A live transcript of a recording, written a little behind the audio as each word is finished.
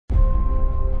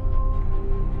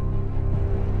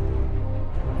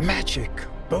magic,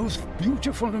 both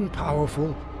beautiful and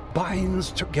powerful, binds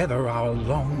together our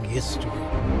long history.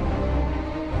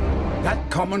 That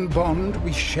common bond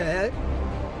we share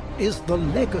is the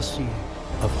legacy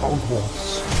of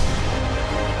Hogwarts.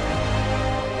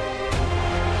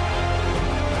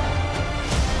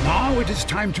 Now it is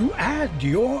time to add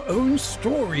your own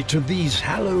story to these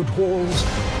hallowed halls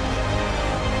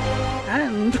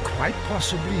and, quite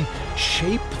possibly,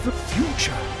 shape the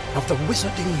future of the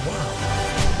wizarding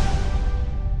world.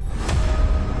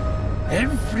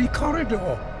 Every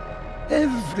corridor,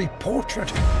 every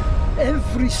portrait,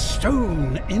 every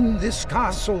stone in this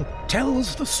castle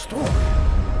tells the story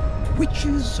of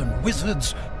witches and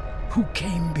wizards who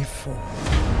came before.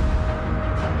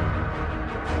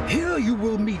 Here you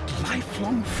will meet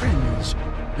lifelong friends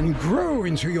and grow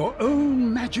into your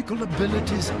own magical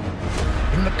abilities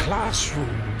in the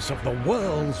classrooms of the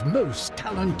world's most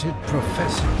talented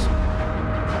professors.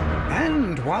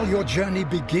 And while your journey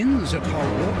begins at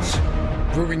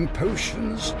Hogwarts, brewing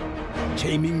potions,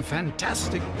 taming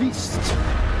fantastic beasts,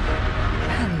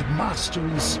 and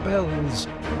mastering spells,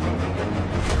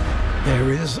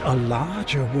 there is a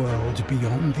larger world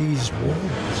beyond these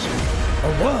walls.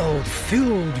 A world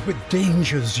filled with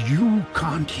dangers you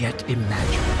can't yet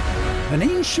imagine. An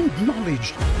ancient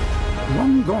knowledge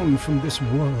long gone from this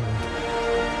world.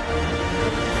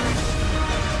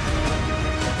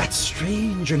 That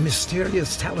strange and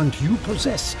mysterious talent you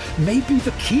possess may be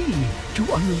the key to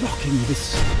unlocking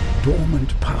this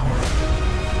dormant power.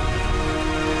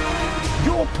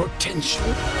 Your potential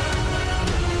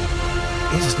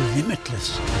is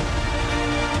limitless.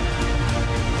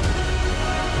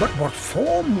 But what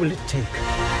form will it take?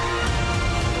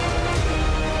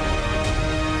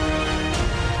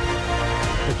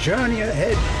 The journey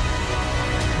ahead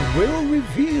will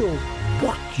reveal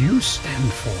what you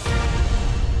stand for.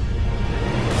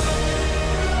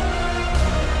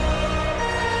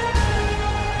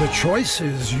 The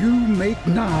choices you make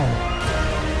now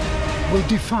will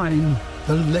define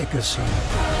the legacy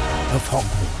of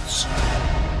Hogwarts.